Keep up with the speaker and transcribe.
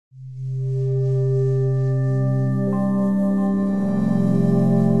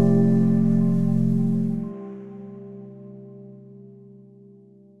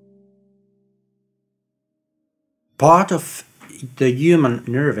Part of the human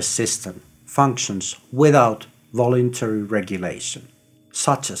nervous system functions without voluntary regulation,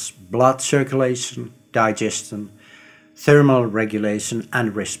 such as blood circulation, digestion, thermal regulation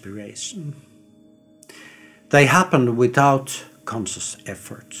and respiration. They happen without conscious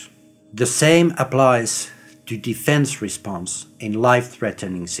effort. The same applies to defense response in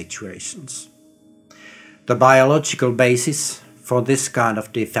life-threatening situations. The biological basis for this kind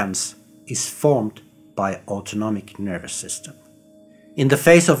of defense is formed by autonomic nervous system. In the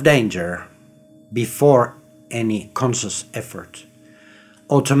face of danger, before any conscious effort,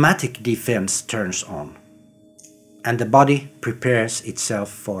 automatic defense turns on, and the body prepares itself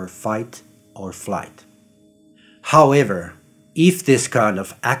for fight or flight. However, if this kind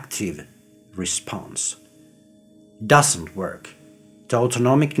of active response doesn't work, the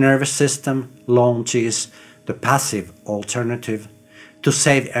autonomic nervous system launches the passive alternative to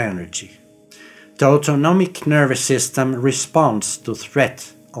save energy. The autonomic nervous system responds to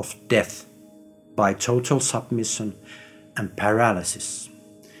threat of death by total submission and paralysis.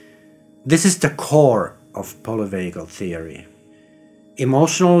 This is the core of polyvagal theory.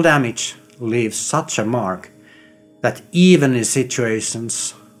 Emotional damage leaves such a mark that even in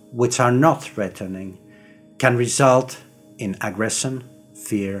situations which are not threatening can result in aggression,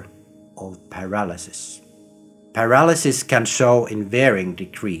 fear, or paralysis. Paralysis can show in varying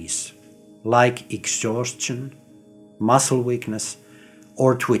degrees, like exhaustion, muscle weakness,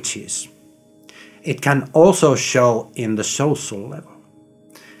 or twitches. It can also show in the social level,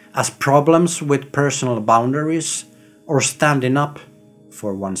 as problems with personal boundaries or standing up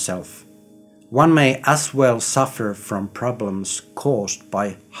for oneself. One may as well suffer from problems caused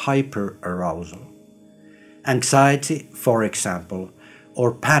by hyperarousal, anxiety, for example,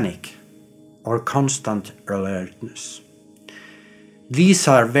 or panic, or constant alertness. These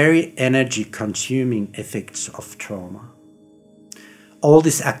are very energy-consuming effects of trauma. All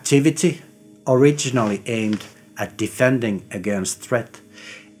this activity, originally aimed at defending against threat,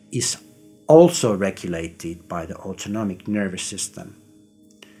 is also regulated by the autonomic nervous system.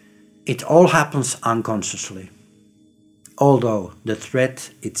 It all happens unconsciously, although the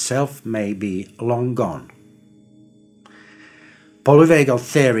threat itself may be long gone. Polyvagal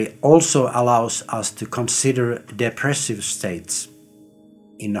theory also allows us to consider depressive states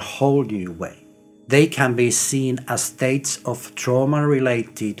in a whole new way. They can be seen as states of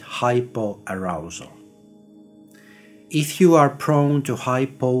trauma-related hypoarousal. If you are prone to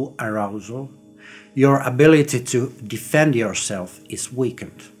hypoarousal, your ability to defend yourself is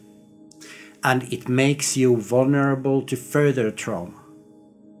weakened, and it makes you vulnerable to further trauma.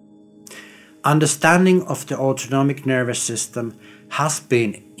 Understanding of the autonomic nervous system has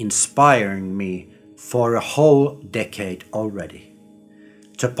been inspiring me for a whole decade already.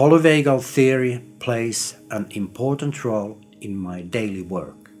 The polyvagal theory plays an important role in my daily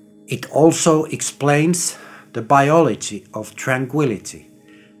work. It also explains the biology of tranquility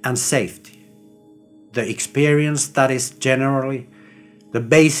and safety, the experience that is generally the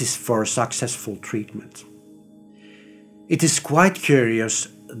basis for successful treatment. It is quite curious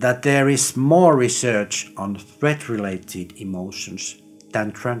that there is more research on threat-related emotions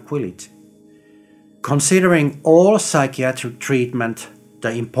than tranquility. Considering all psychiatric treatment,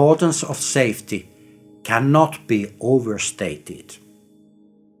 the importance of safety cannot be overstated.